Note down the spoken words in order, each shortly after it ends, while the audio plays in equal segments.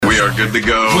are good to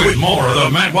go. With more of the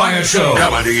Matt Wyatt Show.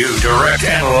 Coming to you direct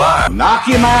and live. Knock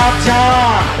him out,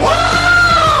 Tom.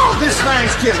 Whoa! This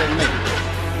thing's killing me.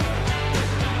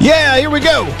 Yeah, here we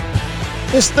go.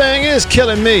 This thing is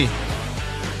killing me.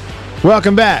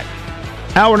 Welcome back.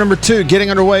 Hour number 2 getting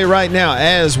underway right now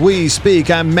as we speak.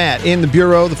 I'm Matt in the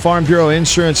Bureau, the Farm Bureau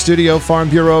Insurance Studio. Farm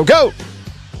Bureau, go!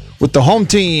 With the home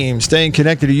team staying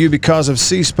connected to you because of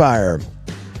C-Spire.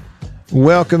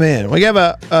 Welcome in. We have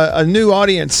a new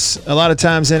audience a lot of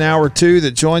times in hour 2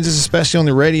 that joins us, especially on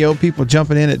the radio, people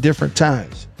jumping in at different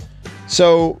times.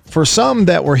 So for some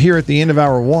that were here at the end of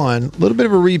hour 1, a little bit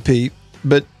of a repeat,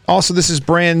 but also this is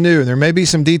brand new. There may be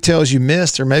some details you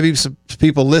missed, or maybe some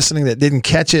people listening that didn't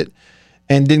catch it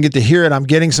and didn't get to hear it. I'm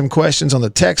getting some questions on the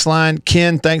text line.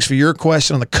 Ken, thanks for your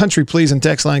question on the Country Pleasing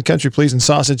text line, Country Pleasing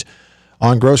Sausage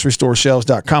on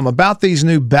grocerystoreshelves.com about these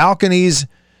new balconies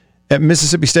at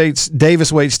Mississippi State's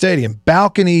Davis Wade Stadium.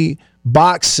 Balcony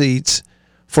box seats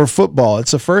for football.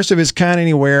 It's the first of its kind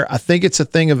anywhere. I think it's a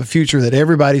thing of the future that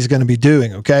everybody's going to be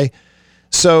doing, okay?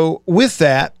 So with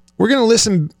that, we're going to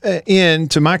listen in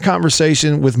to my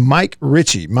conversation with Mike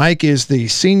Ritchie. Mike is the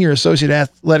Senior Associate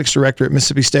Athletics Director at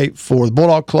Mississippi State for the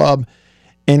Bulldog Club,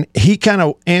 and he kind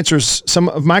of answers some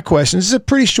of my questions. It's a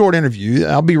pretty short interview.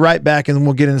 I'll be right back, and then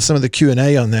we'll get into some of the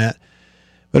Q&A on that.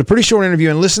 But a pretty short interview,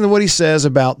 and listen to what he says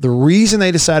about the reason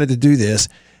they decided to do this,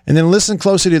 and then listen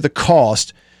closely to the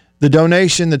cost, the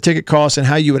donation, the ticket cost, and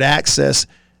how you would access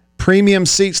premium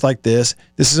seats like this.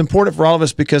 This is important for all of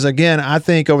us because, again, I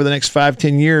think over the next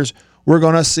 5-10 years, we're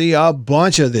going to see a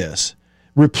bunch of this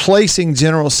replacing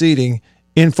general seating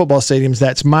in football stadiums.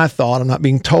 That's my thought. I'm not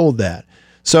being told that.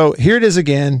 So here it is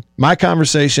again, my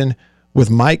conversation with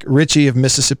Mike Ritchie of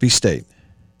Mississippi State.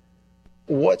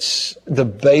 What's the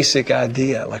basic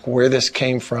idea, like where this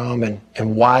came from and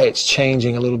why it's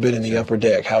changing a little bit in the upper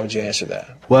deck? How would you answer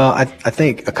that? Well, I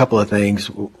think a couple of things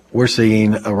we're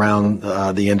seeing around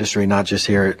the industry, not just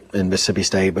here in Mississippi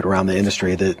State, but around the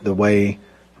industry, that the way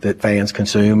that fans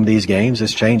consume these games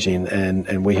is changing.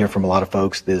 And we hear from a lot of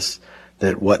folks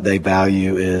that what they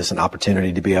value is an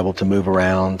opportunity to be able to move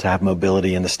around, to have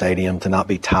mobility in the stadium, to not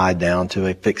be tied down to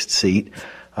a fixed seat,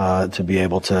 to be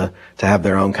able to have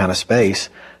their own kind of space.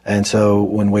 And so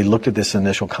when we looked at this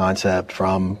initial concept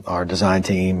from our design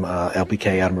team,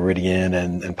 LPK out of Meridian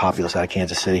and Populous out of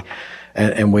Kansas City,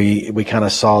 and we kind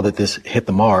of saw that this hit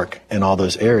the mark in all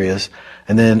those areas.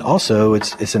 And then also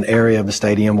it's an area of the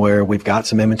stadium where we've got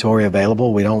some inventory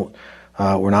available. We're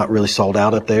not really sold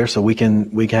out up there, so we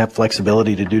can have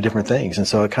flexibility to do different things. And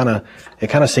so it kind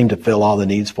of seemed to fill all the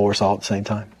needs for us all at the same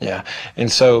time. Yeah.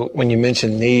 And so when you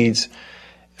mention needs,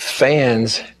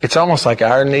 fans, it's almost like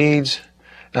our needs,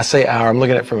 and I say our, I'm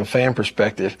looking at it from a fan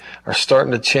perspective, are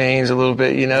starting to change a little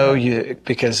bit,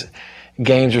 because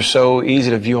games are so easy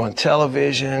to view on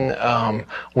television.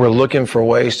 We're looking for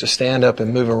ways to stand up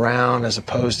and move around as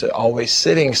opposed to always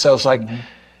sitting. So it's like,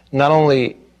 not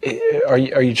only are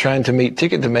you trying to meet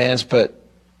ticket demands, but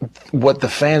what the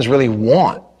fans really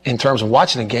want in terms of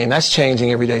watching a game, that's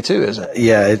changing every day too, isn't it?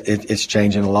 Yeah, it's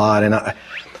changing a lot. And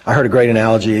I heard a great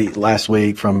analogy last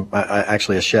week from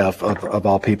actually a chef of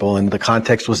all people, and the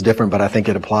context was different, but I think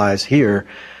it applies here.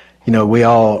 We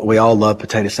all love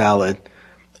potato salad.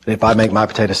 If I make my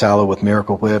potato salad with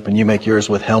Miracle Whip and you make yours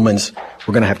with Hellman's,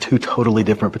 we're going to have two totally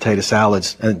different potato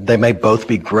salads. And they may both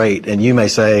be great. And you may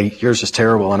say, yours is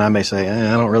terrible. And I may say,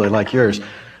 I don't really like yours.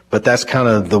 But that's kind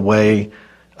of the way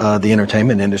the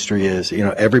entertainment industry is.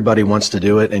 Everybody wants to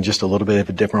do it in just a little bit of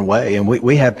a different way. And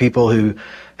we have people who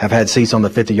have had seats on the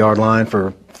 50-yard line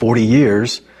for 40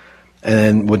 years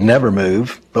and would never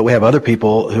move. But we have other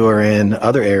people who are in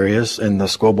other areas, in the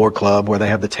scoreboard club where they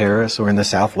have the terrace, or in the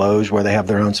South Loge where they have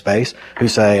their own space, who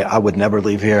say, I would never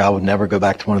leave here. I would never go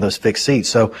back to one of those fixed seats.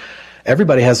 So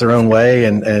everybody has their own way,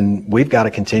 and we've got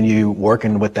to continue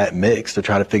working with that mix to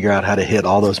try to figure out how to hit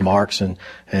all those marks and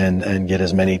get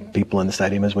as many people in the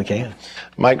stadium as we can.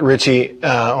 Mike Ritchie,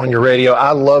 on your radio,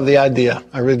 I love the idea.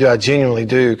 I really do. I genuinely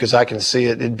do, because I can see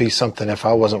it. It'd be something, if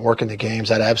I wasn't working the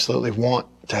games, I'd absolutely want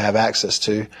to have access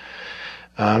to.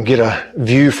 Get a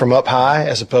view from up high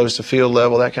as opposed to field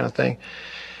level, that kind of thing.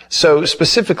 So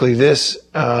specifically this,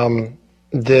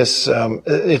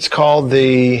 it's called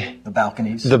the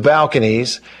Balconies. The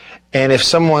Balconies. And if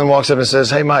someone walks up and says,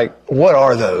 hey, Mike, what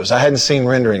are those? I hadn't seen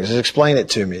renderings. Just explain it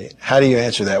to me. How do you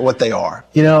answer that, what they are?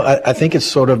 I think it's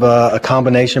sort of a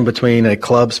combination between a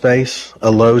club space,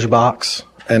 a loge box,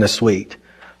 and a suite.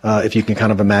 If you can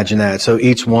kind of imagine that. So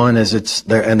each one it's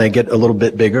there, and they get a little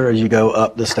bit bigger as you go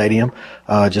up the stadium,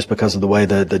 just because of the way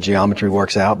the geometry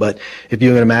works out. But if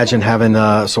you can imagine having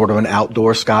sort of an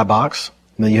outdoor skybox,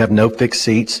 and then you have no fixed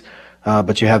seats,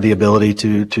 but you have the ability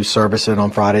to service it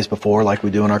on Fridays before, like we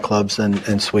do in our clubs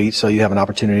and suites. So you have an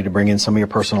opportunity to bring in some of your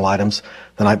personal items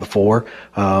the night before.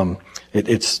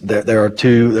 There are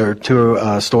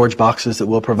two storage boxes that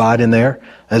we'll provide in there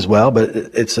as well, but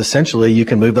it's essentially you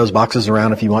can move those boxes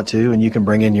around if you want to, and you can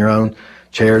bring in your own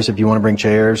chairs if you want to bring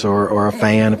chairs, or a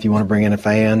fan if you want to bring in a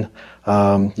fan.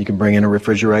 You can bring in a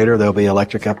refrigerator. There'll be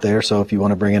electric up there, so if you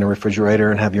want to bring in a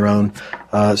refrigerator and have your own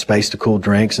space to cool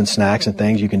drinks and snacks and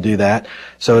things, you can do that.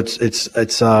 So it's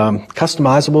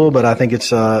customizable, but I think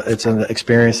it's an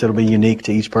experience that'll be unique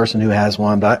to each person who has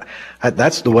one. But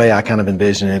that's the way I kind of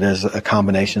envision it, as a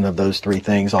combination of those three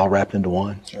things all wrapped into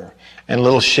one. Sure. And a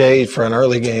little shade for an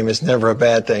early game is never a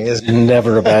bad thing, is it?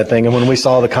 Never a bad thing. And when we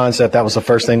saw the concept, that was the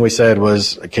first thing we said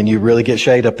was, can you really get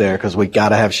shade up there? Because we got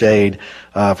to have shade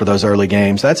for those early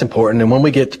games. That's important. And when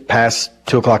we get past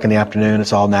 2:00 in the afternoon,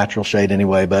 it's all natural shade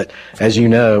anyway. But as you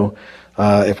know,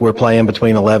 if we're playing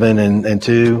between 11 and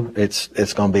 2, it's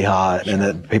going to be hot, and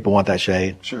that people want that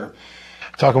shade. Sure.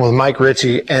 Talking with Mike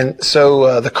Ritchie, and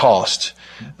so the cost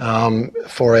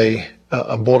for a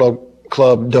Bulldog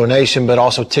Club donation, but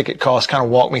also ticket cost. Kind of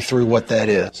walk me through what that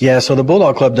is. Yeah, so the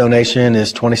Bulldog Club donation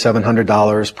is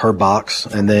 $2,700 per box,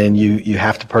 and then you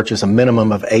have to purchase a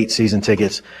minimum of 8 season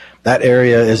tickets. That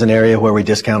area is an area where we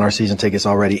discount our season tickets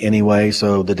already anyway,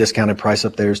 so the discounted price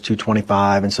up there is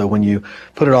 $225, and so when you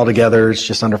put it all together, it's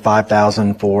just under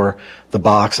 $5,000 for the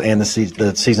box and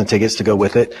the season tickets to go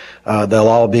with it. They'll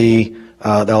all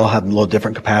have a little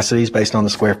different capacities based on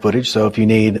the square footage. So if you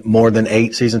need more than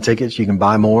 8 season tickets, you can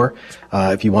buy more.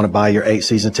 If you want to buy your 8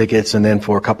 season tickets, and then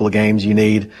for a couple of games you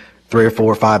need 3 or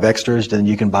 4 or 5 extras, then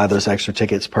you can buy those extra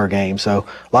tickets per game. So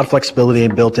a lot of flexibility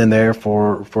built in there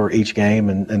for each game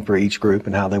and for each group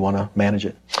and how they want to manage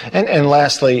it. And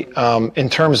lastly, in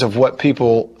terms of what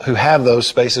people who have those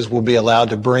spaces will be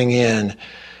allowed to bring in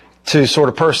to sort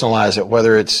of personalize it,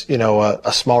 whether it's,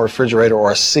 a small refrigerator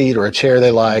or a seat or a chair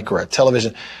they like or a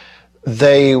television,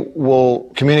 they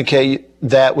will communicate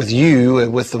that with you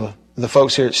and with the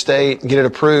folks here at State and get it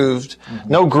approved. Mm-hmm.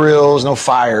 No grills, no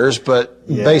fires, but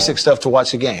basic stuff to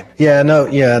watch the game.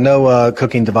 No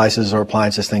cooking devices or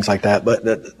appliances, things like that.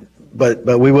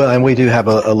 But we will, and we do have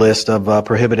a list of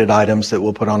prohibited items that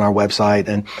we'll put on our website,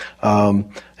 and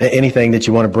anything that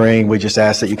you want to bring, we just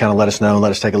ask that you kind of let us know and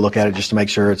let us take a look at it just to make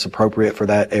sure it's appropriate for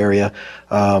that area.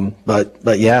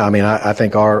 But yeah, I mean, I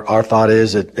think our thought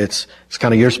is it's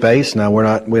kind of your space. Now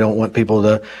we don't want people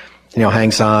to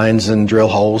hang signs and drill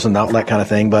holes and that kind of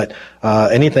thing. But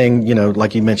anything,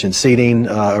 like you mentioned, seating,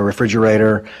 a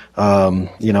refrigerator, a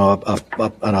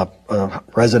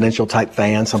residential type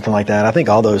fan, something like that. I think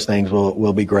all those things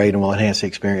will be great and will enhance the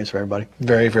experience for everybody.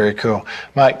 Very, very cool.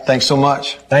 Mike, thanks so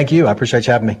much. Thank you. I appreciate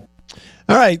you having me.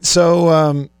 All right.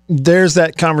 So there's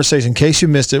that conversation. In case you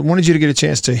missed it, wanted you to get a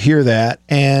chance to hear that.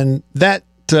 And that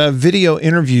video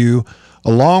interview,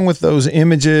 along with those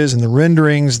images and the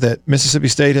renderings that Mississippi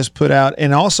State has put out,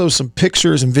 and also some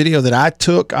pictures and video that I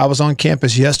took. I was on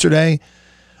campus yesterday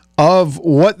of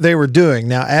what they were doing.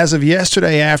 Now, as of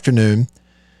yesterday afternoon,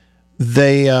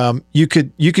 they you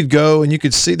could go and you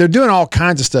could see they're doing all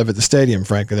kinds of stuff at the stadium.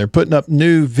 Frankly, they're putting up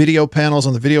new video panels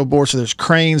on the video board, so there's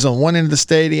cranes on one end of the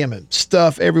stadium and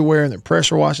stuff everywhere, and they're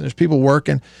pressure washing. There's people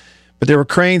working, but there were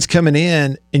cranes coming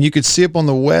in, and you could see up on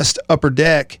the west upper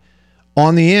deck,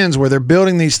 on the ends where they're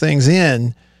building these things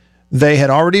in, they had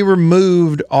already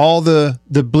removed all the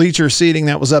bleacher seating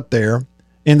that was up there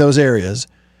in those areas.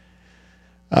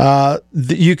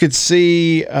 You could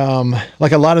see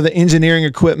like a lot of the engineering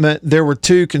equipment. There were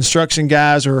 2 construction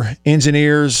guys or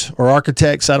engineers or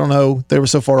architects. I don't know. They were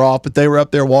so far off, but they were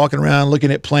up there walking around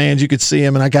looking at plans. You could see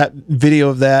them, and I got video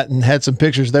of that and had some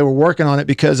pictures. They were working on it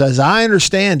because, as I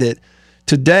understand it,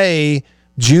 today,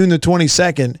 June the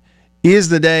 22nd, is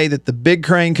the day that the big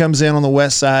crane comes in on the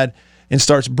west side and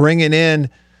starts bringing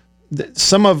in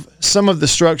some of the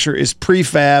structure is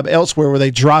prefab elsewhere where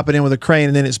they drop it in with a crane,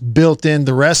 and then it's built in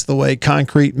the rest of the way,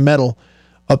 concrete, metal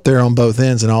up there on both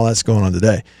ends, and all that's going on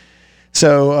today.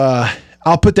 So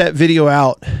I'll put that video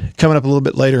out coming up a little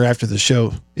bit later after the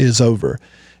show is over.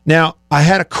 Now, I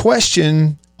had a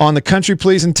question on the Country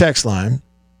Pleasing text line.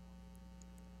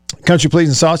 Country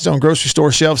Pleasing sausage on grocery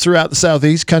store shelves throughout the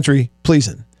Southeast. Country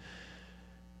Pleasing.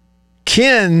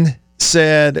 Ken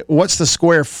said, what's the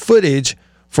square footage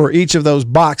for each of those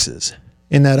boxes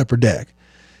in that upper deck?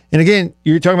 And again,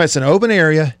 you're talking about it's an open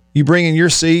area. You bring in your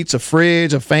seats, a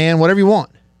fridge, a fan, whatever you want.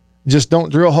 Just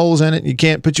don't drill holes in it. You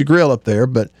can't put your grill up there,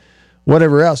 but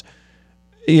whatever else.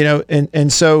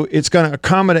 And so it's going to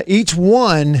accommodate, each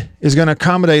one is going to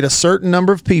accommodate a certain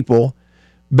number of people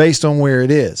based on where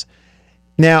it is.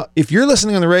 Now, if you're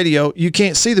listening on the radio, you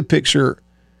can't see the picture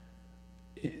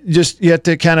just you have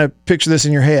to kind of picture this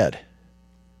in your head.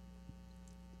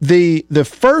 The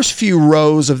first few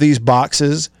rows of these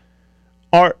boxes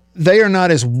are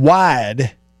not as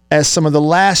wide as some of the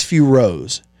last few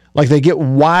rows. Like they get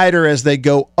wider as they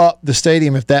go up the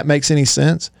stadium, if that makes any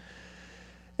sense.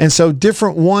 And so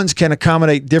different ones can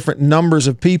accommodate different numbers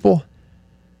of people,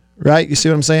 right? You see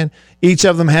what I'm saying? Each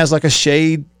of them has like a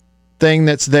shade thing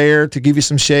that's there to give you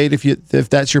some shade if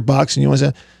that's your box and you want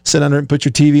to sit under it and put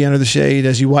your TV under the shade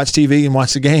as you watch TV and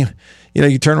watch the game. You know,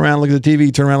 you turn around, look at the TV,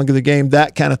 you turn around, look at the game,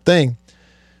 that kind of thing.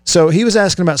 So he was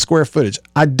asking about square footage.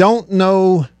 I don't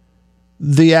know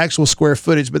the actual square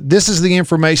footage, but this is the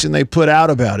information they put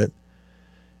out about it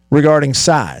regarding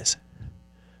size.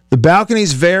 The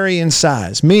balconies vary in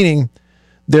size, meaning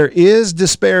there is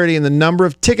disparity in the number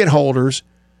of ticket holders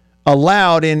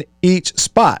allowed in each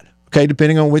spot, okay,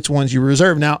 depending on which ones you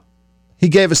reserve. Now, he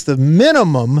gave us the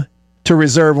minimum to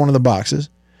reserve one of the boxes.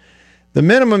 The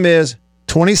minimum is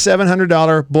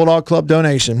 $2,700 Bulldog Club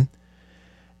donation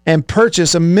and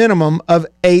purchase a minimum of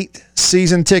 8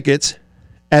 season tickets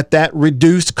at that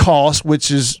reduced cost, which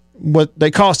is what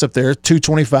they cost up there,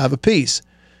 $225 a piece.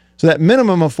 So that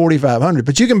minimum of $4,500,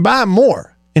 but you can buy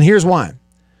more. And here's why.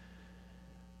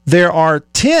 There are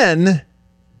 10,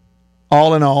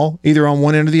 all in all, either on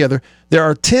one end or the other, there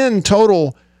are 10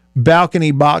 total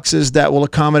balcony boxes that will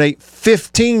accommodate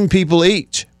 15 people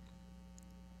each.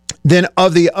 Then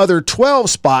of the other 12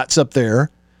 spots up there,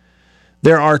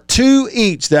 there are 2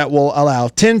 each that will allow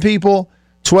 10 people,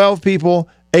 12 people,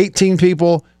 18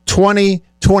 people, 20,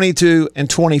 22, and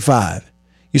 25.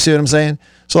 You see what I'm saying?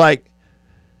 So like,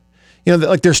 you know,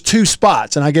 like there's 2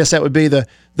 spots, and I guess that would be the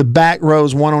back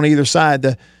rows, one on either side,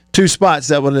 the 2 spots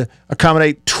that would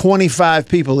accommodate 25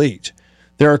 people each.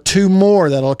 There are 2 more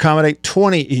that will accommodate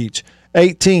 20 each,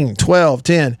 18, 12,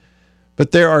 10.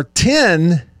 But there are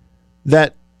 10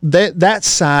 that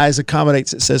size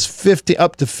accommodates, it says 50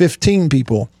 up to 15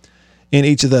 people in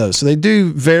each of those. So they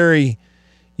do vary,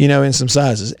 you know, in some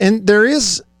sizes. And there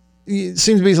is, it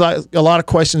seems to be like a lot of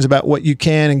questions about what you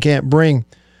can and can't bring.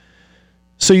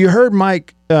 So you heard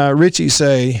Mike Ritchie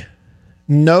say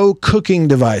no cooking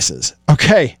devices.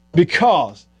 Okay,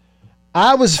 because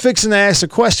I was fixing to ask a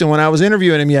question when I was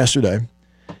interviewing him yesterday,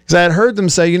 because I had heard them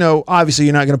say, you know, obviously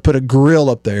you're not going to put a grill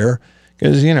up there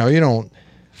because, you know, you don't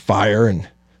fire.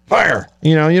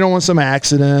 You know, you don't want some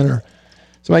accident or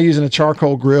somebody using a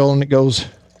charcoal grill and it goes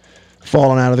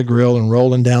falling out of the grill and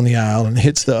rolling down the aisle and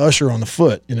hits the usher on the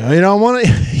foot. You know, you don't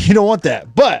want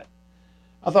that. But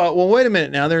I thought, well, wait a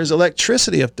minute now. There's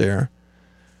electricity up there.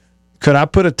 Could I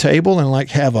put a table and like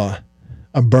have a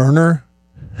burner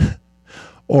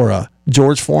or a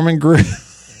George Foreman grill,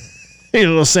 a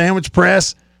little sandwich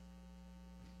press,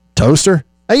 toaster?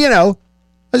 You know,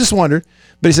 I just wondered.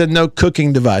 But he said no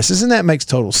cooking devices, and that makes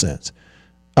total sense,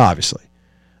 obviously.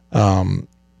 But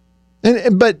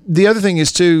the other thing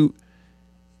is too,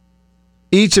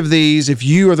 each of these, if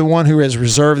you are the one who has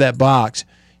reserved that box,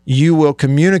 you will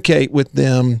communicate with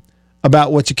them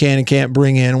about what you can and can't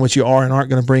bring in, what you are and aren't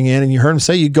going to bring in. And you heard him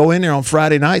say you go in there on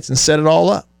Friday nights and set it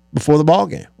all up before the ball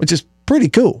game, which is pretty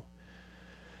cool.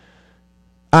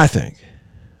 I think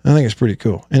it's pretty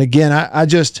cool. And again, I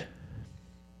just,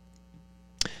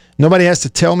 nobody has to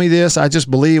tell me this. I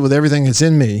just believe with everything that's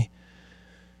in me,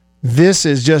 this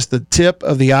is just the tip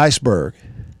of the iceberg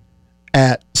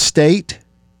at State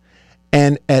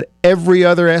and at every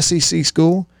other SEC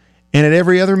school and at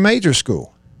every other major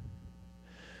school.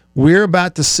 We're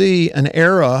about to see an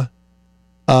era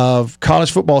of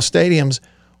college football stadiums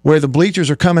where the bleachers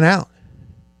are coming out.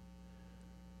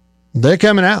 They're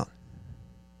coming out.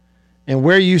 And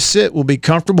where you sit will be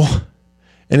comfortable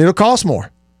and it'll cost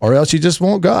more, or else you just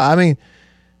won't go. I mean,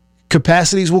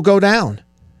 capacities will go down.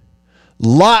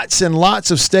 Lots and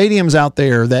lots of stadiums out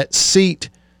there that seat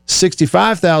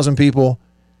 65,000 people,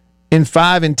 in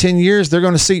 5 and 10 years, they're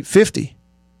going to seat 50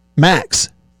 max.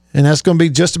 And that's going to be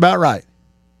just about right.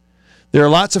 There are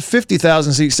lots of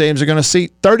 50,000 seat stadiums that are going to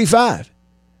seat 35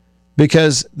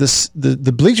 because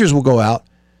the bleachers will go out.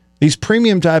 These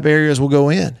premium type areas will go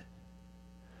in.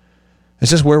 It's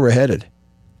just where we're headed.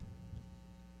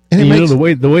 And you know, the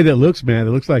way that looks, man,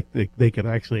 it looks like they could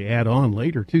actually add on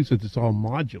later too, since it's all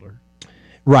modular.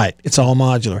 Right, it's all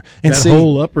modular. And that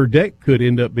whole upper deck could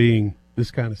end up being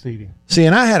this kind of seating. See,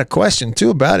 and I had a question too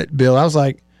about it, Bill. I was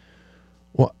like,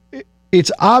 well,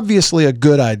 it's obviously a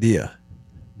good idea.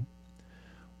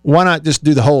 Why not just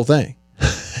do the whole thing?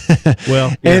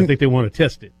 Well, yeah, I think they want to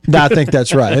test it. I think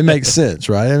that's right. It makes sense,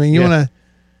 right? I mean, you want to.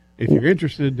 If you're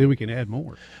interested, then we can add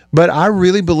more. But I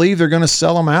really believe they're going to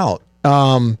sell them out.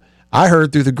 I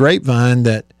heard through the grapevine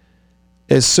that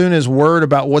as soon as word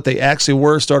about what they actually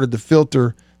were started to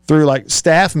filter through, like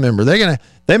staff member,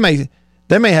 they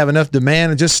may have enough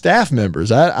demand of just staff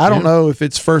members. I don't know if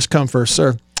it's first come, first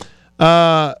serve.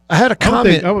 I had a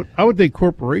comment. I would think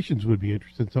corporations would be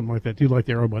interested in something like that too, like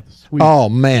they're about the suite. Oh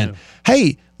man,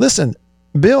 hey, listen,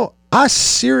 Bill, I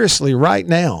seriously right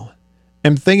now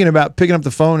am thinking about picking up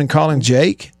the phone and calling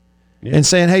Jake and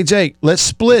saying, "Hey, Jake, let's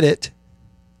split it.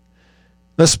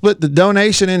 Let's split the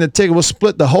donation and the ticket. We'll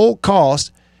split the whole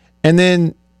cost, and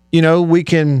then we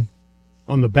can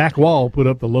on the back wall put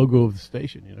up the logo of the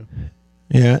station.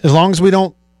 Yeah, as long as we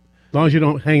don't. As long as you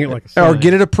don't hang it like a sign. Or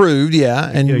get it approved,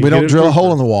 and we don't drill a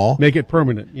hole in the wall. Make it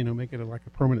permanent, make it like a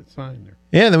permanent sign there.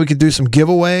 Yeah, and then we could do some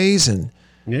giveaways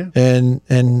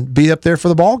and be up there for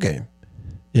the ball game,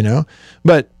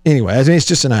 But anyway, I mean, it's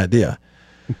just an idea.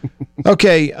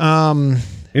 Okay. And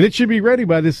it should be ready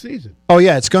by this season. Oh,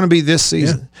 yeah, it's going to be this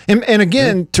season. Yeah. And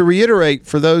again, to reiterate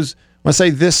for those, when I say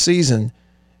this season,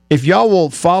 if y'all will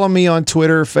follow me on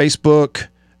Twitter, Facebook,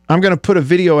 I'm going to put a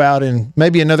video out in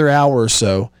maybe another hour or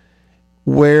so,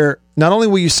 where not only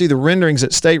will you see the renderings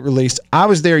that State released, I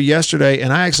was there yesterday,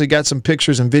 and I actually got some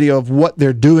pictures and video of what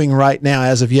they're doing right now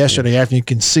as of yesterday afternoon. You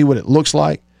can see what it looks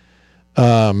like.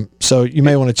 So you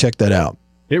may want to check that out.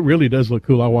 It really does look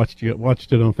cool. I watched it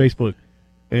on Facebook,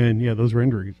 and, those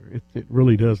renderings, it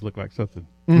really does look like something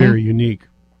very unique.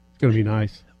 It's going to be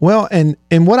nice. Well, and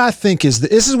what I think is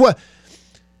this is what,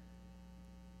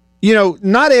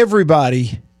 not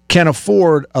everybody can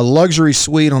afford a luxury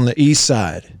suite on the east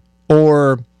side.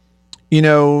 Or,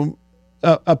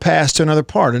 a pass to another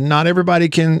part. And not everybody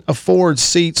can afford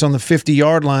seats on the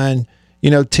 50-yard line,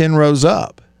 10 rows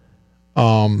up.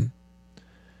 And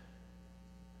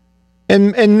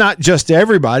not just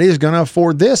everybody is going to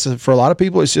afford this. For a lot of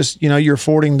people, it's just, you're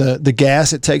affording the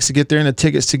gas it takes to get there and the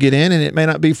tickets to get in, and it may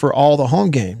not be for all the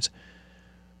home games.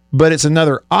 But it's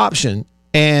another option.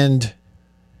 And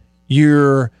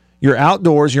you're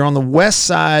outdoors. You're on the west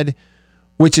side,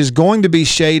 which is going to be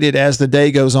shaded as the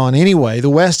day goes on anyway. The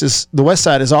west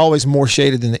side is always more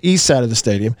shaded than the east side of the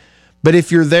stadium. But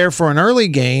if you're there for an early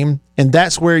game and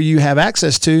that's where you have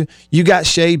access to, you got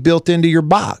shade built into your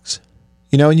box.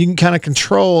 And you can kind of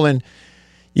control, and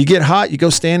you get hot, you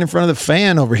go stand in front of the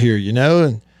fan over here,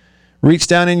 and reach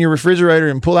down in your refrigerator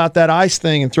and pull out that ice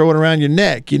thing and throw it around your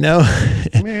neck,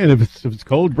 Man, if it's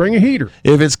cold, bring a heater.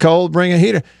 If it's cold, bring a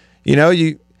heater.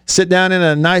 You sit down in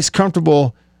a nice,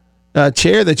 comfortable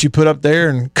chair that you put up there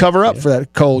and cover up for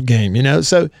that cold game,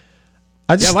 So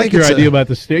I just like think your idea about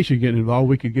the station getting involved.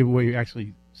 We could give away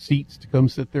actually seats to come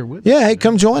sit there with. Yeah, hey,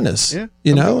 come join us. Yeah,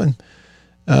 and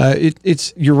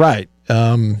it's you're right.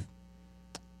 I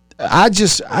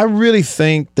really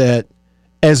think that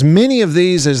as many of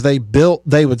these as they built,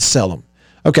 they would sell them.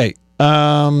 Okay.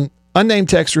 Unnamed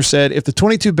texter said, if the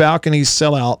 22 balconies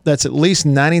sell out, that's at least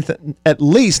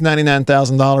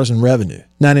 $99,000 in revenue.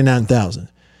 $99,000.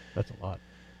 That's a lot.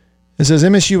 It says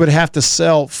MSU would have to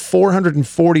sell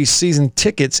 440 season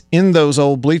tickets in those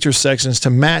old bleacher sections to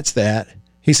match that.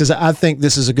 He says, I think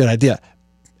this is a good idea.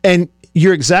 And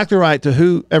you're exactly right to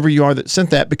whoever you are that sent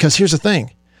that, because here's the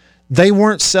thing. They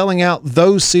weren't selling out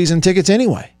those season tickets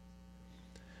anyway.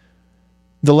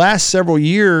 The last several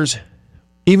years,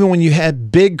 even when you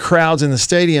had big crowds in the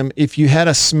stadium, if you had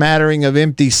a smattering of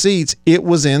empty seats, it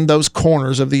was in those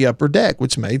corners of the upper deck,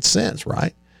 which made sense,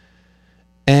 right?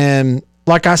 And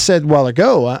like I said a while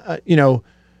ago,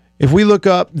 if we look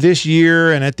up this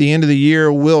year and at the end of the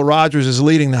year, Will Rogers is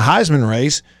leading the Heisman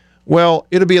race, well,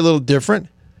 it'll be a little different.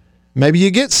 Maybe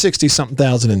you get 60-something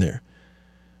thousand in there.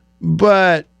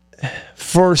 But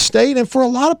for State and for a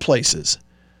lot of places,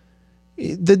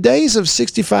 the days of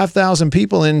 65,000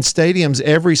 people in stadiums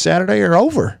every Saturday are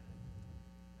over.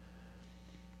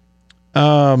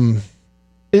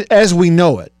 As we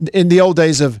know it. In the old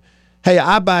days of, hey,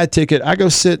 I buy a ticket, I go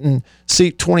sit in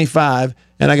seat 25,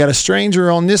 and I got a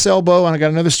stranger on this elbow, and I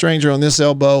got another stranger on this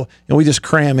elbow, and we just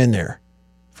cram in there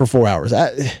for 4 hours.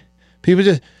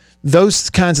 Those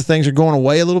kinds of things are going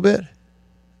away a little bit,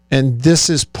 and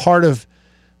this is part of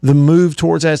the move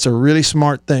towards that. It's a really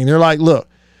smart thing. They're like, look,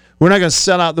 we're not going to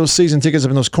sell out those season tickets up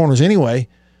in those corners anyway.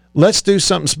 Let's do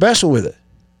something special with it,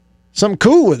 something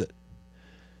cool with it.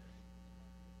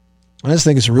 I just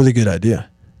think it's a really good idea.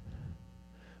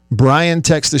 Brian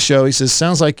texts the show. He says,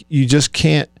 sounds like you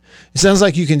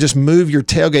can just move your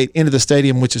tailgate into the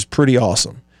stadium, which is pretty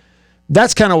awesome.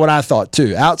 That's kind of what I thought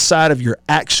too. Outside of your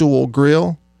actual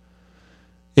grill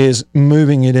is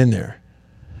moving it in there.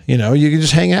 You can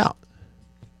just hang out.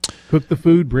 Cook the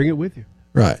food, bring it with you.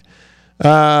 Right.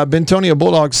 Bentonio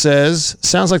Bulldog says,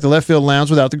 sounds like the left field lounge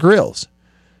without the grills.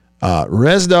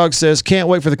 Resdog says, can't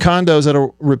wait for the condos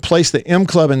that'll replace the M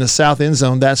Club in the south end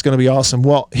zone. That's going to be awesome.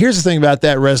 Well, here's the thing about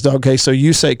that, Resdog. Okay, so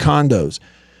you say condos.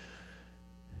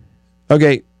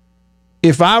 Okay,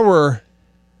 if I were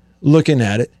looking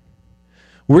at it,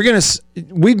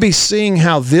 we'd be seeing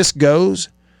how this goes.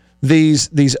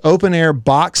 These open air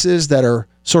boxes that are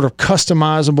sort of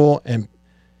customizable and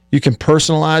you can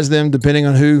personalize them depending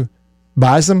on who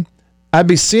buys them. I'd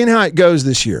be seeing how it goes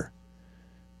this year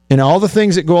and all the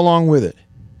things that go along with it.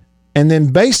 And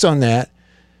then based on that,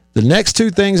 the next two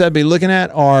things I'd be looking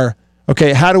at are,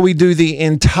 okay, how do we do the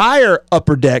entire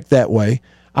upper deck that way?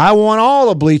 I want all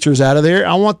the bleachers out of there.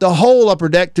 I want the whole upper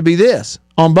deck to be this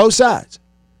on both sides.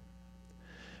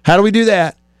 How do we do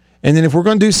that? And then if we're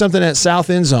going to do something at south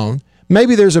end zone,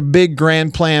 maybe there's a big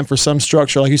grand plan for some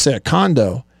structure, like you said, a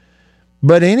condo.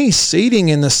 But any seating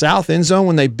in the south end zone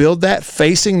when they build that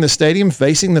facing the stadium,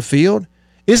 facing the field,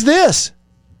 is this.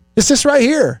 It's this right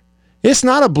here. It's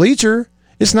not a bleacher.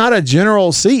 It's not a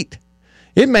general seat.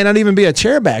 It may not even be a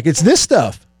chair back. It's this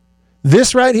stuff.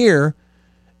 This right here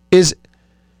is,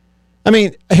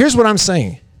 here's what I'm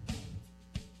saying.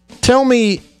 Tell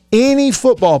me any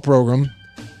football program,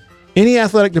 any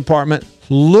athletic department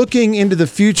looking into the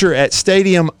future at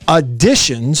stadium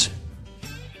additions.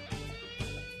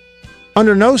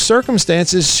 Under no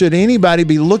circumstances should anybody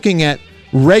be looking at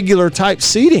regular type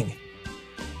seating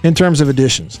in terms of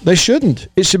additions. They shouldn't.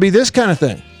 It should be this kind of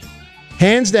thing.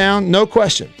 Hands down, no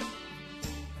question.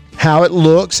 How it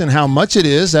looks and how much it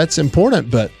is, that's important.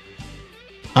 But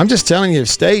I'm just telling you, if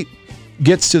State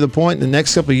gets to the point in the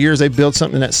next couple of years they build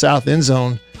something in that south end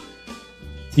zone,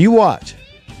 you watch.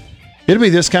 It'll be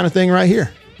this kind of thing right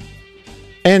here.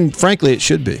 And frankly, it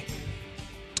should be.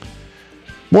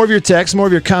 More of your texts, more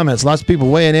of your comments. Lots of people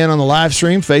weighing in on the live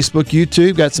stream, Facebook,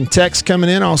 YouTube. Got some texts coming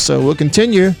in also. We'll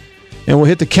continue, and we'll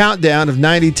hit the countdown of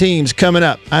 90 teams coming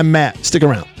up. I'm Matt. Stick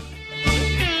around.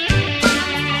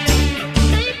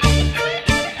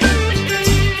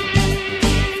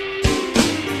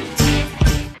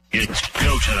 It's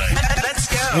go time. Let's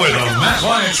go. With the Matt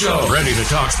Wyatt Show. Ready to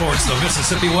talk sports the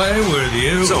Mississippi way with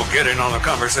you. So get in on the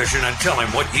conversation and tell him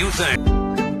what you think.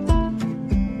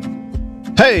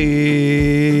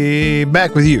 Hey,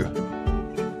 back with you.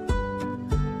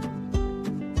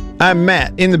 I'm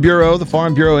Matt in the Bureau, the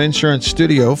Farm Bureau Insurance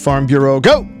Studio. Farm Bureau,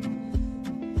 go!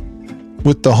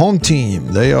 With the home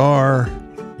team. They are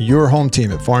your home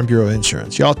team at Farm Bureau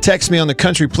Insurance. Y'all text me on the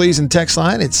Country Pleasing text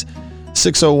line. It's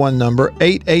 601 number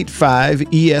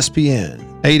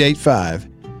 885-ESPN.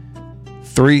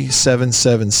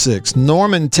 885-3776.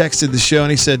 Norman texted the show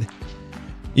and he said,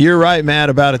 you're right, Matt,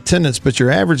 about attendance, but your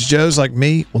average Joes like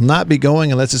me will not be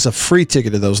going unless it's a free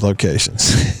ticket to those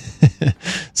locations.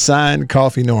 Signed,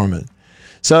 Coffee Norman.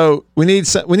 So we need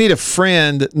a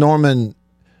friend, Norman,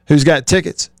 who's got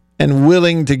tickets and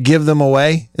willing to give them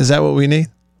away. Is that what we need?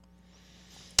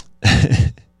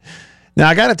 Now,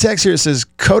 I got a text here that says,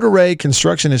 Coda Ray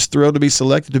Construction is thrilled to be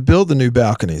selected to build the new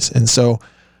balconies. And so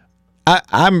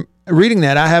I'm reading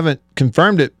that. I haven't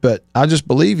confirmed it, but I'll just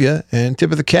believe you and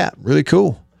tip of the cap. Really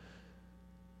cool.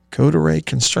 Coda Ray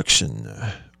Construction.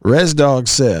 Resdog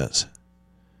says,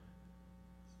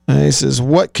 he says,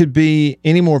 what could be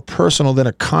any more personal than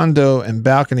a condo and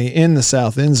balcony in the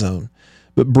south end zone,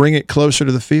 but bring it closer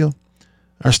to the field?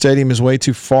 Our stadium is way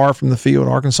too far from the field.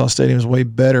 Arkansas Stadium is way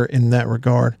better in that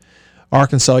regard.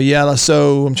 Arkansas, yeah.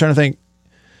 So I'm trying to think.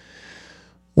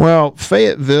 Well,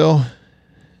 Fayetteville,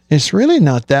 it's really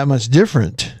not that much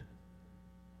different.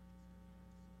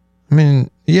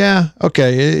 Yeah,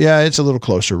 okay. Yeah, it's a little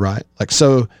closer, right? Like,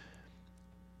 so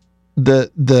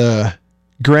the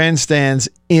grandstands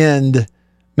end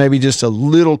maybe just a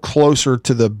little closer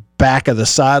to the back of the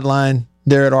sideline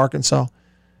there at Arkansas.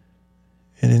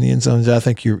 And in the end zones, I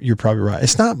think you're probably right.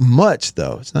 It's not much,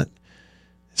 though. It's not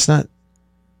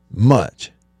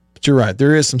much. But you're right.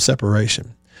 There is some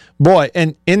separation. Boy,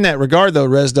 and in that regard, though,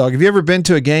 Resdog, have you ever been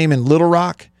to a game in Little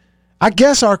Rock? I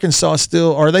guess Arkansas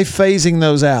still, are they phasing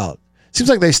those out? Seems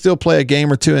like they still play a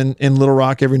game or two in Little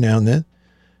Rock every now and then.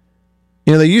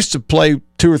 You know, they used to play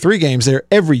 2 or 3 games there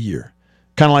every year.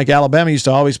 Kind of like Alabama used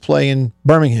to always play in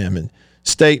Birmingham, and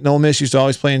State and Ole Miss used to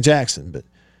always play in Jackson. But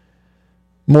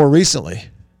more recently,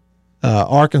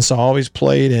 Arkansas always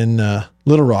played in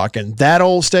Little Rock. And that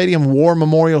old stadium, War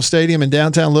Memorial Stadium in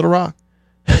downtown Little Rock,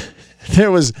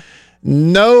 there was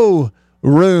no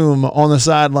room on the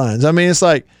sidelines. I mean, it's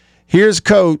like, here's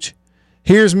coach,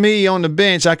 here's me on the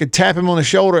bench. I could tap him on the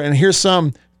shoulder, and here's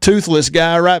some toothless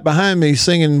guy right behind me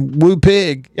singing Woo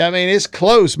Pig. I mean, it's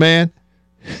close, man.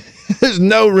 There's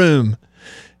no room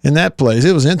in that place.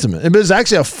 It was intimate. It was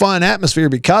actually a fun atmosphere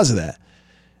because of that.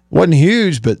 Wasn't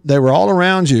huge, but they were all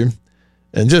around you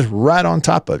and just right on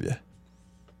top of you.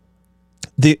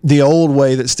 The old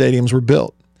way that stadiums were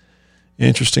built.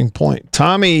 Interesting point.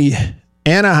 Tommy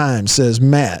Anaheim says,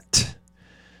 Matt,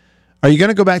 are you going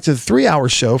to go back to the 3-hour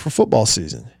show for football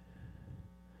season?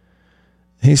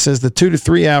 He says the 2 to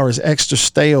 3 hours extra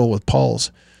stale with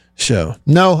Paul's show.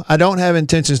 No, I don't have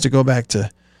intentions to go back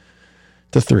to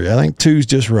 3. I think 2's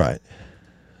just right.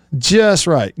 Just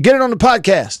right. Get it on the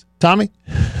podcast, Tommy.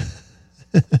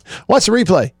 Watch the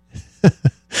replay.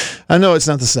 I know it's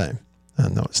not the same.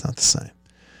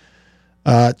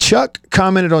 Chuck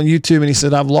commented on YouTube and he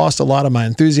said, I've lost a lot of my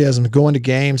enthusiasm going to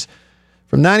games.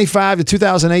 From 95 to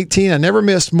 2018, I never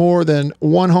missed more than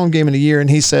one home game in a year. And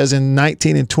he says in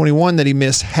 19 and 21 that he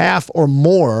missed half or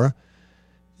more.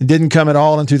 It didn't come at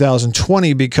all in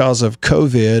 2020 because of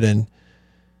COVID. And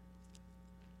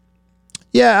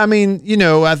yeah, I mean,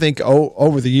 I think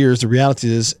over the years, the reality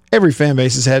is every fan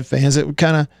base has had fans that would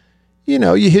kind of,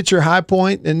 you hit your high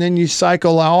point and then you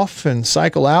cycle off and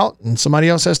cycle out and somebody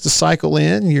else has to cycle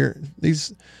in.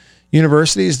 These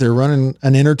universities, they're running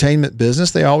an entertainment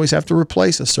business. They always have to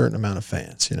replace a certain amount of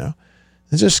fans,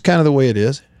 It's just kind of the way it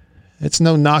is. It's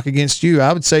no knock against you.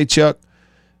 I would say, Chuck,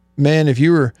 man, if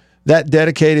you were that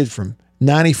dedicated from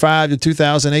 95 to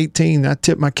 2018, I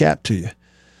tip my cap to you.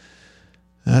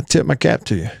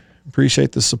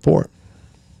 Appreciate the support.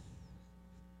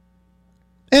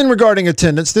 And regarding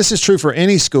attendance, this is true for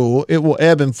any school. It will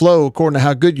ebb and flow according to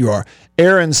how good you are.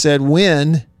 Aaron said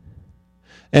win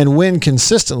and win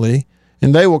consistently,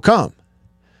 and they will come.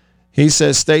 He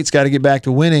says State's got to get back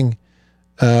to winning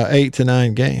 8 to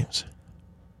 9 games.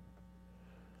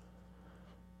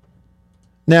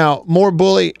 Now, more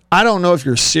bully, I don't know if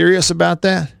you're serious about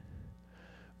that,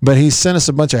 but he sent us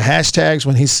a bunch of hashtags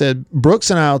when he said, Brooks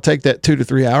and I will take that 2 to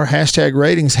 3 hour. Hashtag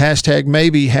ratings, hashtag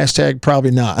maybe, hashtag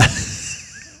probably not.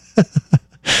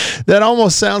 That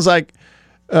almost sounds like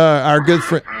our good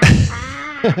friend.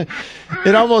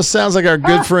 It almost sounds like our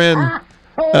good friend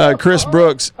Chris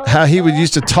Brooks, how he would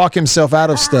used to talk himself out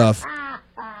of stuff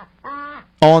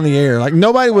on the air. Like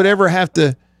nobody would ever have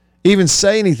to even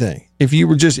say anything. If you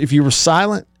were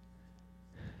silent,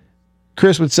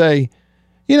 Chris would say,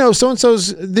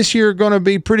 so-and-so's this year going to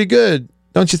be pretty good,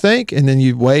 don't you think? And then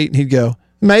you'd wait and he'd go,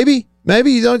 maybe,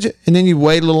 don't you? And then you'd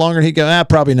wait a little longer and he'd go,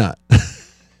 probably not.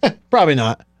 Probably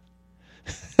not.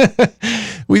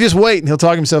 We just wait and he'll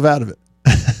talk himself out of it.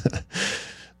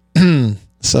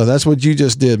 So that's what you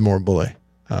just did, more bully,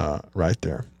 right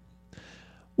there.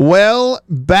 Well,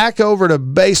 back over to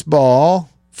baseball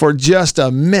for just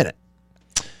a minute.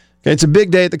 Okay, it's a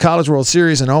big day at the College World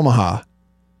Series in Omaha.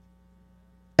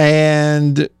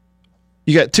 And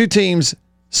you got two teams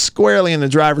squarely in the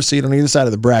driver's seat on either side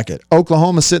of the bracket.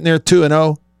 Oklahoma sitting there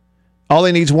 2-0. All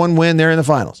they need is one win. They're in the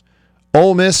finals.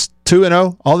 Ole Miss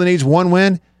 2-0. All they need is one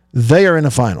win. They are in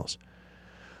the finals.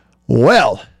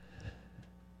 Well,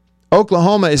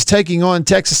 Oklahoma is taking on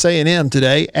Texas A&M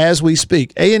today as we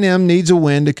speak. A&M needs a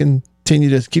win to continue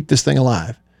to keep this thing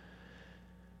alive.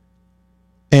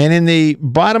 And in the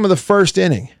bottom of the first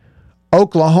inning,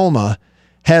 Oklahoma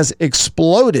has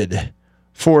exploded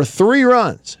for 3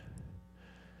 runs.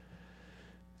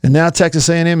 And now Texas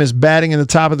A&M is batting in the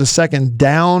top of the second,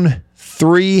 down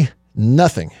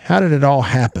 3-0. How did it all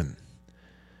happen?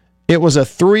 It was a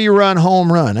 3-run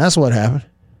home run. That's what happened.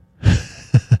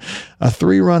 A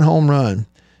 3-run home run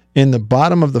in the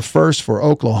bottom of the first for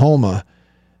Oklahoma.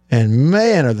 And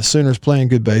man, are the Sooners playing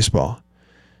good baseball.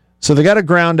 So they got a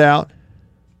ground out.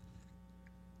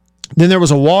 Then there was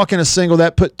a walk and a single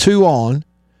that put 2 on.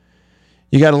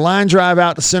 You got a line drive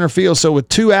out to center field. So with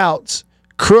 2 outs,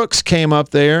 Crooks came up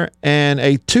there and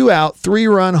a 2-out,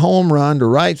 3-run home run to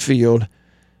right field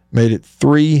made it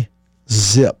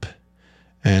 3-zip.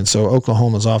 And so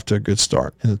Oklahoma's off to a good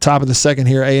start. In the top of the second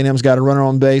here, A&M's got a runner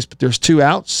on base, but there's 2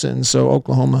 outs, and so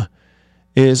Oklahoma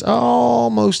is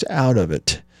almost out of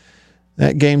it.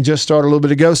 That game just started a little bit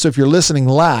ago, so if you're listening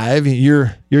live,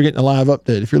 you're getting a live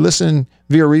update. If you're listening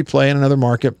via replay in another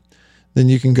market, then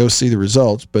you can go see the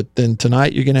results. But then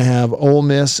tonight you're going to have Ole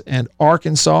Miss and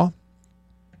Arkansas.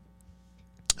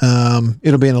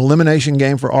 It'll be an elimination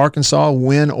game for Arkansas,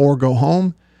 win or go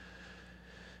home.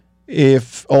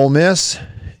 If Ole Miss,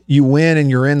 you win and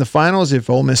you're in the finals. If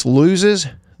Ole Miss loses,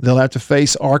 they'll have to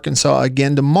face Arkansas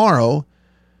again tomorrow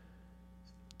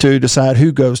to decide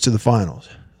who goes to the finals.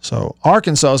 So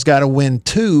Arkansas's got to win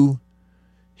 2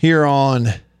 here on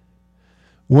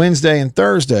Wednesday and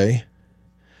Thursday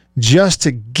just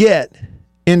to get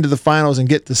into the finals and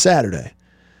get to Saturday.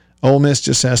 Ole Miss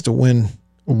just has to win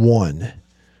 1.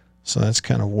 So that's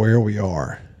kind of where we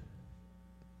are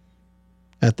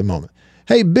at the moment.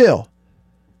 Hey, Bill,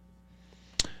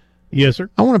 Yes, sir.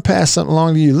 I want to pass something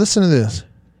along to you. Listen to this.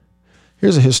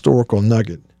 Here's a historical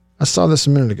nugget. I saw this a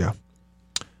minute ago.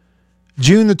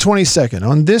 June the 22nd.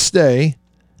 On this day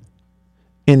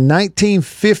in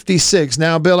 1956.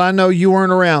 Now, Bill, I know you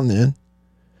weren't around then.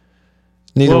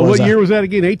 Neither well, was what I. year was that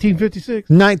again? 1856?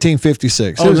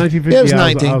 1956. Oh, 1950. Yeah, it was Yeah,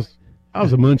 19. I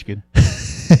was a munchkin.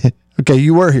 Okay,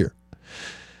 you were here.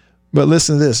 But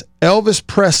listen to this. Elvis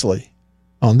Presley,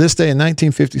 on this day in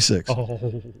 1956.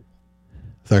 Oh.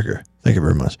 Thank you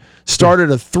very much. Started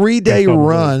a 3-day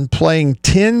run playing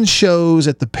 10 shows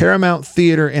at the Paramount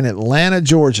Theater in Atlanta,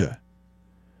 Georgia.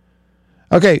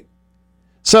 Okay,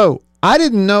 so I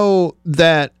didn't know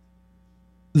that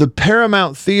the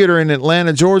Paramount Theater in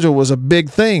Atlanta, Georgia was a big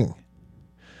thing.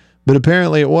 But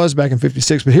apparently it was back in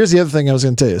 56. But here's the other thing I was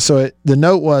going to tell you. So the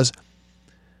note was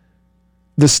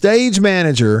the stage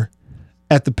manager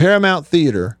at the Paramount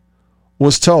Theater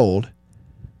was told,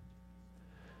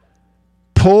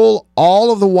 pull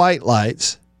all of the white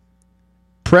lights.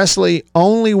 Presley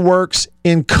only works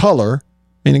in color,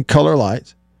 meaning color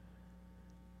lights.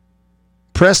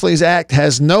 Presley's act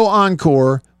has no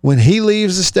encore. When he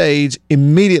leaves the stage,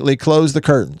 immediately close the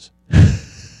curtains.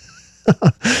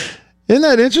 Isn't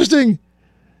that interesting?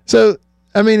 So,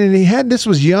 I mean, and this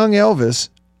was young Elvis,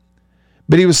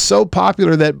 but he was so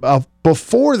popular that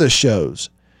before the shows,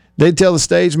 they'd tell the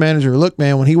stage manager, look,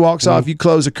 man, when he walks off, you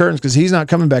close the curtains because he's not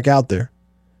coming back out there.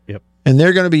 Yep. And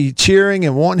they're going to be cheering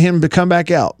and wanting him to come back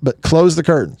out, but close the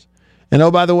curtains. And oh,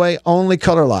 by the way, only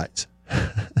color lights.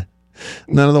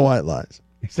 None of the white lights.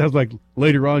 It sounds like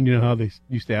later on, you know how they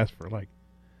used to ask for like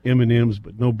M&Ms,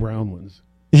 but no brown ones.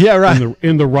 Yeah, right.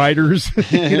 In the writers,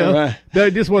 you know, right.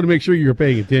 They just want to make sure you're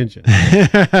paying attention.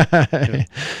 Yeah.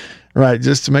 Right,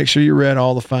 just to make sure you read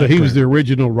all the fine So he print. was the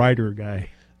original writer guy.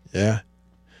 Yeah.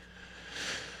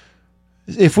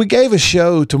 If we gave a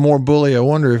show to More Bully, I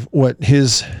wonder what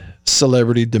his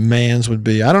celebrity demands would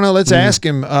be. I don't know. Let's ask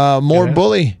him. More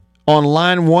Bully on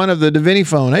line 1 of the Davini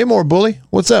phone. Hey, More Bully.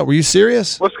 What's up? Were you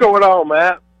serious? What's going on,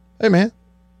 Matt? Hey, man.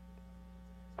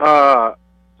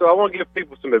 So I want to give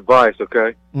people some advice,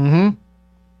 okay? Mm-hmm.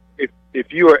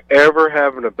 If you are ever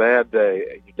having a bad day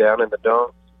and you're down in the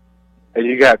dumps and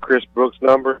you got Chris Brooks'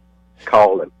 number,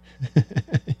 call him.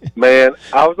 Man,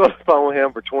 I was on the phone with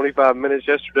him for 25 minutes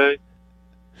yesterday,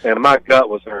 and my gut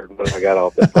was hurting when I got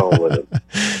off that phone with him.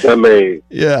 I mean,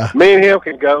 yeah, me and him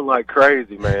can go like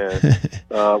crazy, man.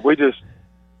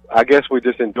 I guess we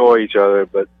just enjoy each other,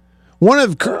 but one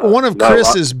of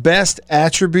Chris's best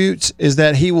attributes is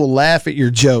that he will laugh at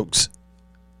your jokes.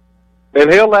 And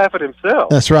he'll laugh at himself.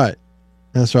 That's right.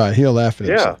 He'll laugh at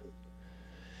himself.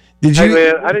 Did you?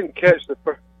 Hey, man, I didn't catch the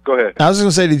first. Go ahead. I was going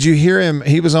to say, did you hear him?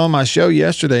 He was on my show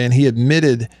yesterday, and he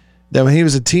admitted that when he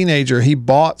was a teenager, he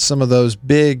bought some of those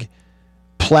big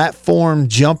platform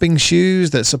jumping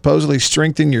shoes that supposedly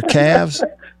strengthen your calves.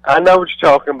 I know what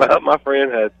you're talking about. My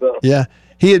friend had some. Yeah.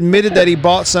 He admitted that he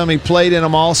bought some. He played in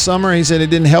them all summer. He said it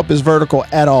didn't help his vertical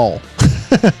at all.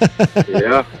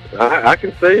 Yeah, I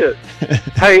can see it.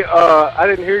 Hey, I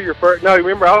didn't hear your first. No,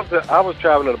 remember I was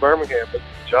traveling to Birmingham for the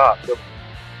job. So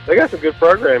they got some good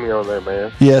programming on there,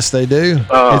 man. Yes, they do.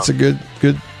 It's a good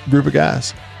group of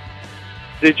guys.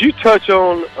 Did you touch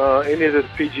on any of this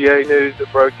PGA news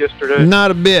that broke yesterday? Not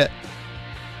a bit.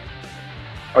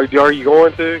 Are you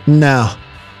going to? No.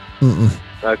 Mm-mm.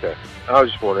 Okay. I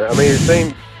was just wondering. I mean, it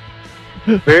seemed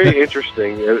very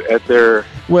interesting at their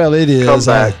it is.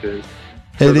 comeback.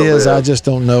 It is. I just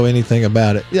don't know anything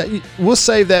about it. Yeah, we'll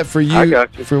save that for you. I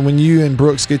got you. For when you and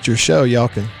Brooks get your show. Y'all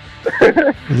can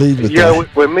lead with that.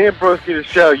 When me and Brooks get a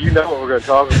show, you know what we're going to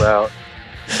talk about.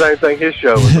 Same thing his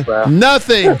show was about.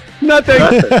 Nothing. Nothing.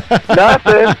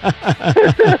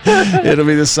 It'll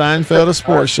be the Seinfeld of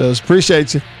sports shows.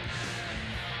 Appreciate you.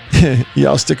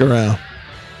 Y'all stick around.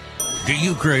 Do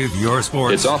you crave your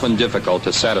sports? It's often difficult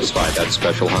to satisfy that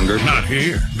special hunger. Not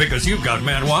here, because you've got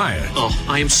Man Wyatt. Oh,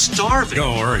 I am starving.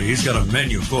 Don't worry, he's got a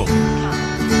menu full.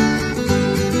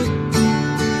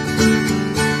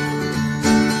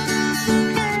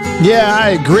 Yeah,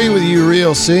 I agree with you,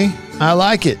 Real C. I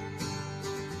like it.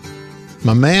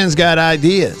 My man's got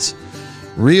ideas.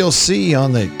 Real C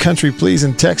on the Country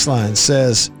Pleasing text line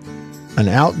says an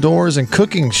outdoors and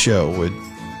cooking show would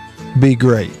be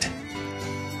great.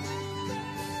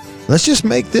 Let's just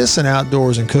make this an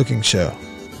outdoors and cooking show.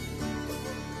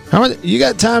 You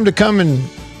got time to come and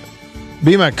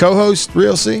be my co-host,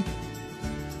 Real C?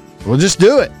 We'll just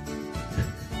do it.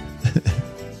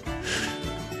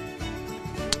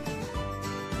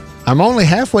 I'm only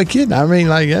halfway kidding. I mean,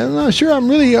 I'm not sure I'm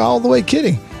really all the way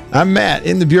kidding. I'm Matt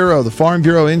in the Bureau, the Farm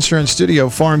Bureau Insurance Studio.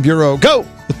 Farm Bureau, go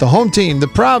with the home team. The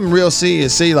problem, Real C,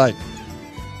 is right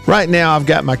right now I've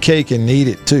got my cake and eat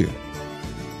it too.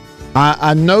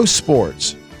 I know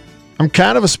sports. I'm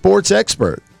kind of a sports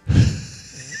expert.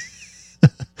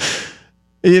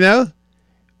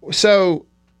 So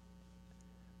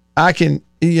I can,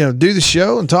 do the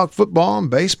show and talk football and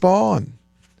baseball and,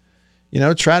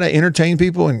 try to entertain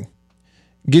people and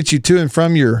get you to and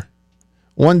from your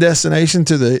one destination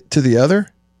to the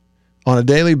other on a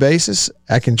daily basis.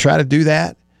 I can try to do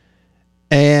that.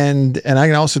 And I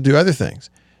can also do other things.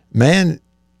 Man,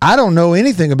 I don't know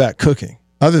anything about cooking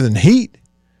other than heat.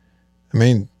 I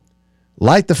mean,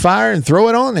 light the fire and throw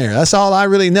it on there. That's all I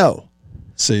really know.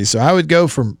 See, so I would go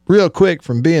from real quick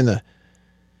from being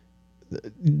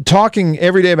talking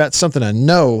every day about something I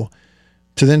know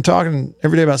to then talking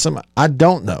every day about something I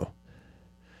don't know.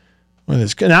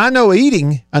 And I know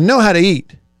eating. I know how to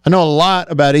eat. I know a lot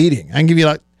about eating. I can give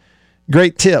you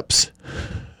great tips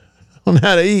on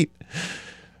how to eat,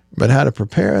 but how to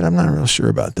prepare it, I'm not real sure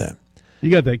about that. You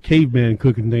got that caveman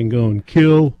cooking thing going.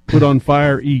 Kill, put on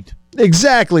fire, eat.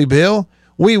 Exactly, Bill.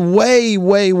 We way,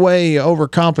 way, way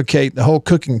overcomplicate the whole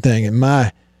cooking thing in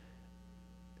my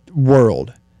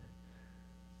world.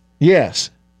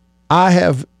 Yes, I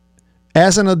have,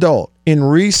 as an adult, in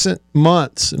recent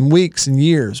months and weeks and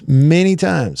years, many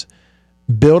times,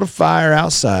 built a fire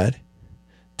outside,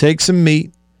 take some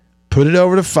meat, put it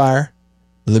over the fire.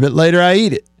 A little bit later, I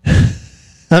eat it.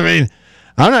 I mean,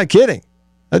 I'm not kidding.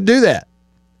 I do that.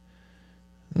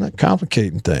 I'm not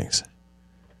complicating things.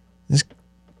 Just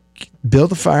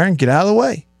build a fire and get out of the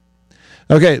way.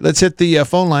 Okay, let's hit the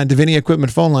phone line, Davini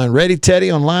Equipment phone line. Ready,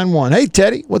 Teddy, on line one. Hey,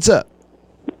 Teddy, what's up?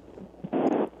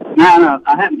 No,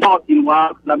 I haven't talked to you in a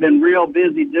while because I've been real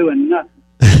busy doing nothing.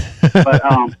 But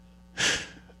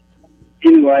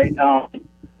anyway,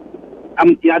 I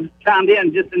just tuned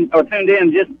in just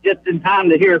in time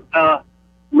to hear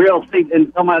Real Steve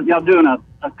and somebody y'all doing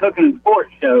a cooking and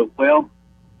sports show. Well,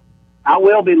 I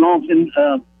will be launching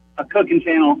a cooking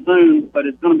channel soon, but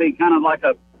it's going to be kind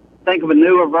of think of a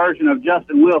newer version of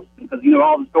Justin Wilson because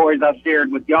all the stories I've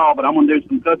shared with y'all. But I'm going to do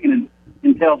some cooking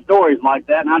and tell stories like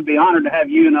that, and I'd be honored to have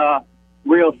you and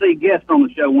Real C guest on the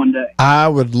show one day. I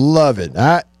would love it.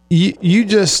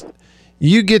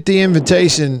 You get the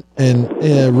invitation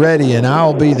and ready, and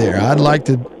I'll be there. I'd like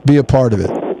to be a part of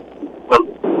it.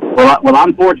 Well,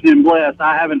 I'm fortunate and blessed.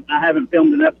 I haven't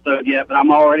filmed an episode yet, but I'm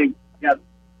already got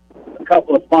a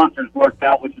couple of sponsors worked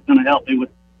out, which is going to help me with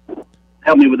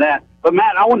that. But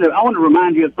Matt, I want to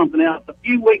remind you of something else. A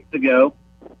few weeks ago,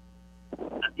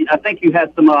 I think you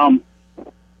had something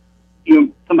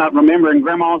about remembering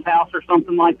Grandma's house or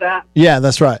something like that. Yeah,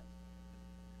 that's right.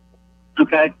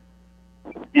 Okay.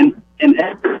 And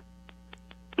somebody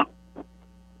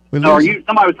was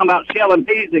talking about shelling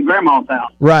peas at Grandma's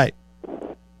house. Right.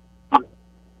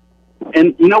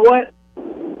 And you know what?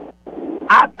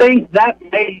 I think that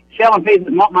shelling peas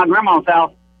at my grandma's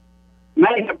house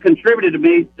may have contributed to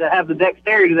me to have the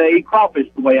dexterity to eat crawfish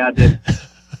the way I did.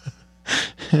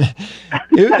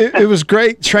 it was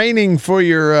great training for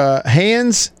your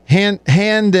hand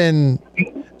and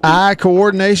eye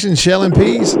coordination, shelling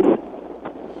peas.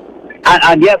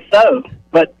 I guess so.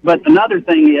 But another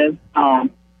thing is,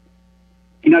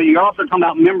 you're also talking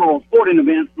about memorable sporting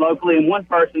events locally, and one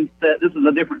person said, this is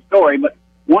a different story, but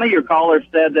one of your callers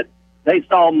said that they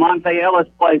saw Monte Ellis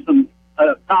play some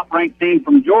top-ranked team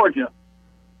from Georgia.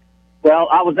 Well,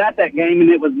 I was at that game, and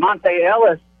it was Monte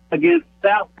Ellis against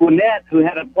South Gwinnett, who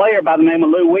had a player by the name of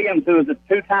Lou Williams, who was a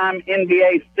two-time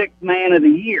NBA Sixth Man of the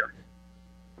Year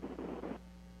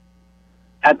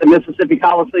at the Mississippi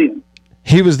Coliseum.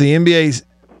 He was the NBA's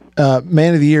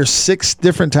Man of the Year 6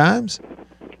 different times?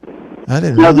 I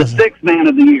didn't know. No, the Sixth Man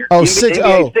of the Year. Oh, Sixth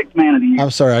Man of the Year.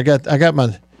 I'm sorry. I got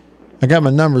my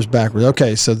numbers backwards.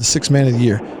 Okay, so the Sixth Man of the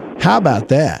Year. How about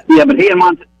that? Yeah, but he and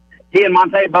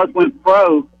Monte both went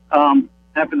pro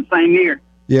after the same year.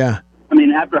 Yeah. I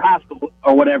mean, after high school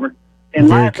or whatever. And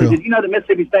Very lastly, cool. Did you know that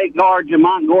Mississippi State guard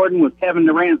Jamont Gordon was Kevin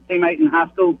Durant's teammate in high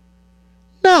school?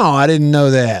 No, I didn't know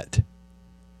that.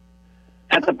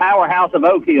 At the powerhouse of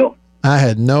Oak Hill. I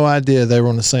had no idea they were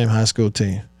on the same high school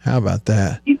team. How about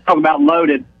that? You talk about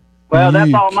loaded. Well,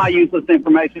 that's all my useless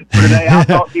information for today. I'll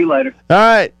talk to you later. All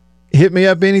right. Hit me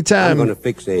up anytime. I'm going to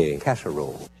fix a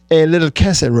casserole. A little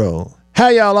casserole. How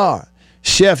y'all are?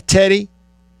 Chef Teddy.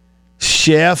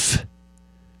 Chef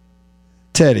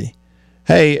Teddy.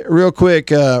 Hey, real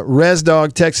quick, Res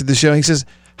Dog texted the show. He says,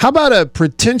 how about a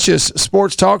pretentious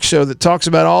sports talk show that talks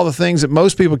about all the things that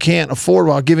most people can't afford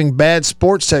while giving bad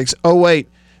sports takes? Oh, wait.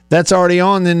 That's already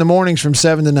on in the mornings from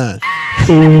 7 to 9.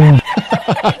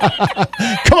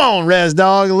 Come on, Res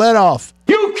Dog. Let off.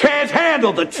 You can't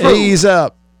handle the truth. Ease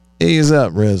up. Ease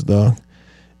up, Res Dog.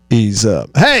 ease up.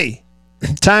 Hey,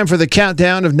 time for the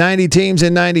countdown of 90 teams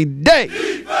in 90 days.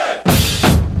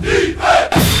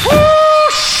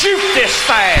 Shoot this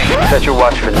thing! Set your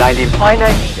watch for 90. My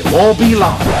name. It won't be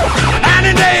long.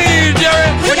 90 days,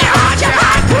 Jerry! When you hot, you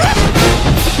hot!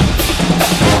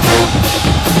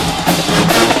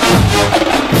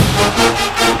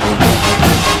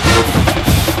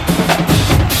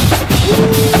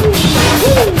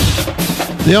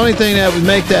 The only thing that would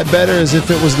make that better is if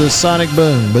it was the sonic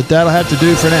boom, but that'll have to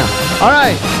do for now. All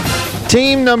right.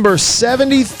 Team number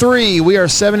 73. We are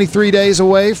 73 days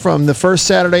away from the first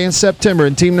Saturday in September,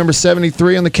 and team number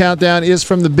 73 on the countdown is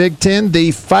from the Big Ten,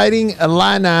 the Fighting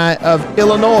Illini of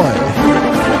Illinois.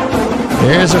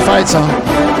 Here's their fight song.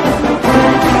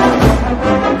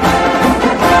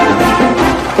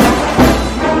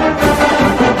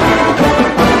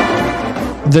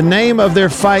 The name of their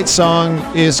fight song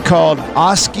is called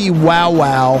Oski Wow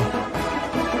Wow,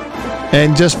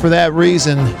 and just for that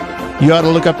reason, you ought to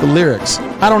look up the lyrics.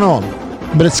 I don't know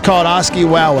them, but it's called Oski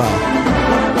Wow Wow.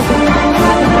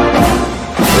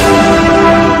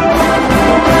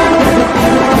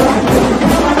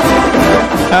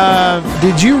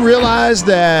 Did you realize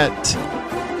that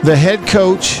the head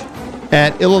coach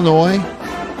at Illinois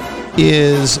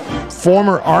is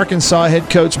former Arkansas head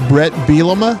coach Brett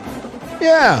Bielema?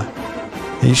 Yeah,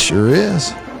 he sure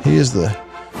is. He is the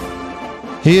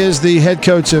head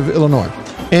coach of Illinois.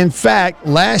 In fact,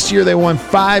 last year they won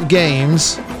 5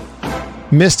 games,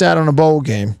 missed out on a bowl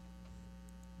game.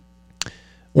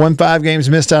 Won 5 games,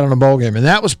 missed out on a bowl game. And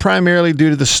that was primarily due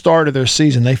to the start of their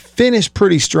season. They finished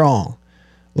pretty strong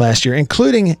last year,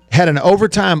 including had an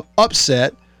overtime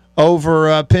upset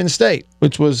over Penn State,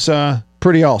 which was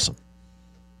pretty awesome.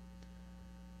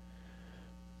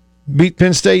 Beat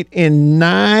Penn State in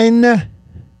 9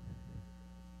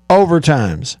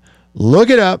 overtimes. Look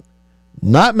it up.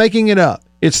 Not making it up.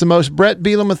 It's the most Brett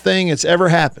Bielema thing that's ever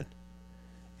happened.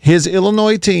 His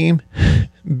Illinois team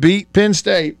beat Penn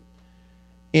State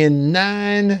in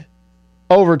 9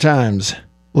 overtimes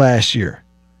last year.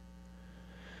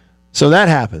 So that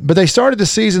happened. But they started the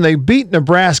season. They beat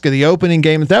Nebraska the opening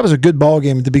game. That was a good ball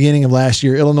game at the beginning of last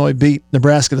year. Illinois beat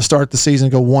Nebraska to start the season,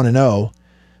 go 1-0.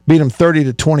 Beat them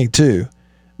 30-22.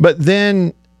 But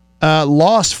then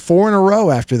lost 4 in a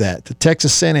row after that to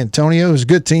Texas San Antonio. It was a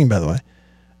good team, by the way.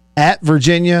 At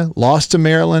Virginia, lost to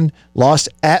Maryland, lost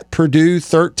at Purdue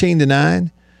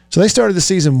 13-9. So they started the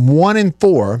season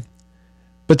 1-4,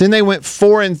 but then they went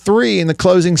 4-3 in the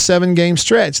closing 7-game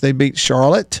stretch. They beat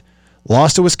Charlotte,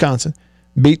 lost to Wisconsin,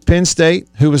 beat Penn State,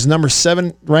 who was the number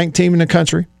 7 ranked team in the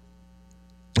country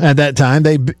at that time.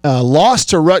 They lost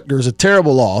to Rutgers, a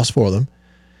terrible loss for them.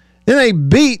 Then they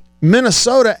beat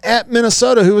Minnesota at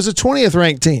Minnesota, who was a 20th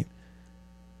ranked team.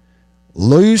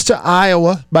 Lose to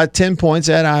Iowa by 10 points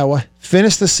at Iowa.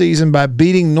 Finish the season by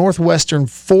beating Northwestern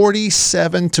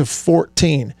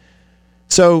 47-14.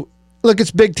 So, look, it's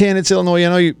Big Ten, it's Illinois, I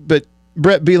know you, but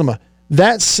Brett Bielema,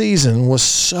 that season was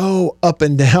so up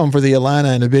and down for the Illini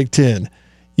in the Big Ten.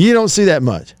 You don't see that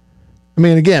much. I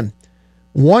mean, again,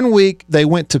 one week they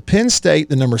went to Penn State,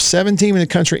 the number 7 team in the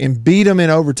country, and beat them in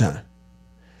overtime.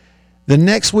 The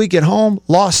next week at home,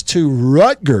 lost to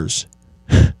Rutgers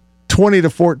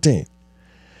 20-14.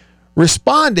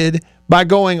 Responded by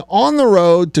going on the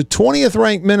road to 20th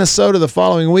ranked Minnesota the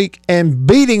following week and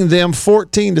beating them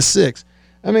 14-6.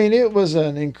 I mean, it was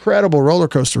an incredible roller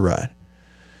coaster ride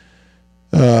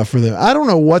for them. I don't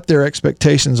know what their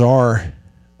expectations are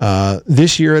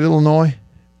this year at Illinois,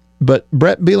 but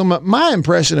Brett Bielema, my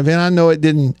impression of him, I know it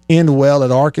didn't end well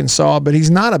at Arkansas, but he's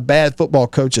not a bad football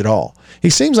coach at all. He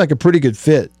seems like a pretty good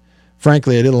fit,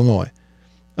 frankly, at Illinois.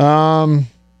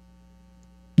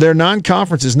 Their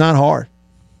non-conference is not hard.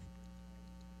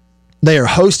 They are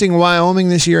hosting Wyoming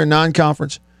this year in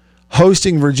non-conference,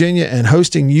 hosting Virginia, and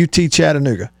hosting UT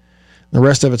Chattanooga. The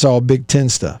rest of it's all Big Ten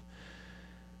stuff.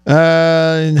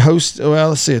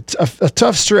 Let's see, a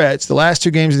tough stretch. The last 2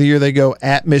 games of the year, they go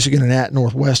at Michigan and at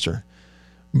Northwestern.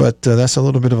 But that's a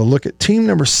little bit of a look at team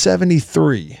number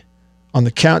 73 on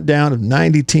the countdown of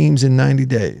 90 teams in 90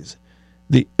 days.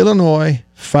 The Illinois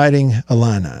Fighting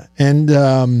Illini. And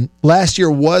last year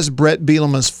was Brett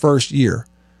Bielema's first year.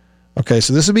 Okay,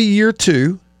 so this will be year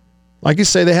 2. Like you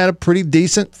say, they had a pretty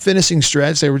decent finishing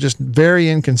stretch. They were just very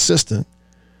inconsistent.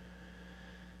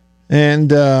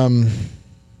 And,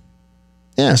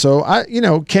 so,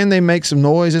 can they make some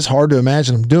noise? It's hard to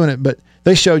imagine them doing it, but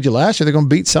they showed you last year they're going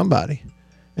to beat somebody.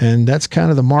 And that's kind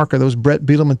of the mark of those Brett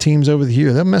Bielema teams over the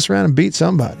year. They'll mess around and beat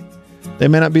somebody. They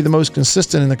may not be the most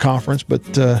consistent in the conference, but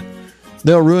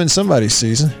they'll ruin somebody's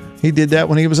season. He did that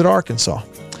when he was at Arkansas.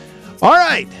 All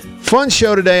right. Fun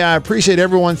show today. I appreciate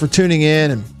everyone for tuning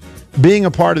in and being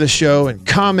a part of the show and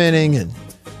commenting and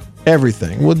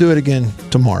everything. We'll do it again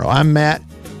tomorrow. I'm Matt.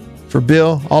 For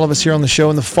Bill, all of us here on the show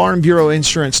in the Farm Bureau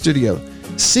Insurance Studio.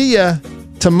 See ya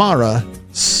tomorrow.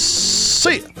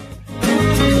 See ya.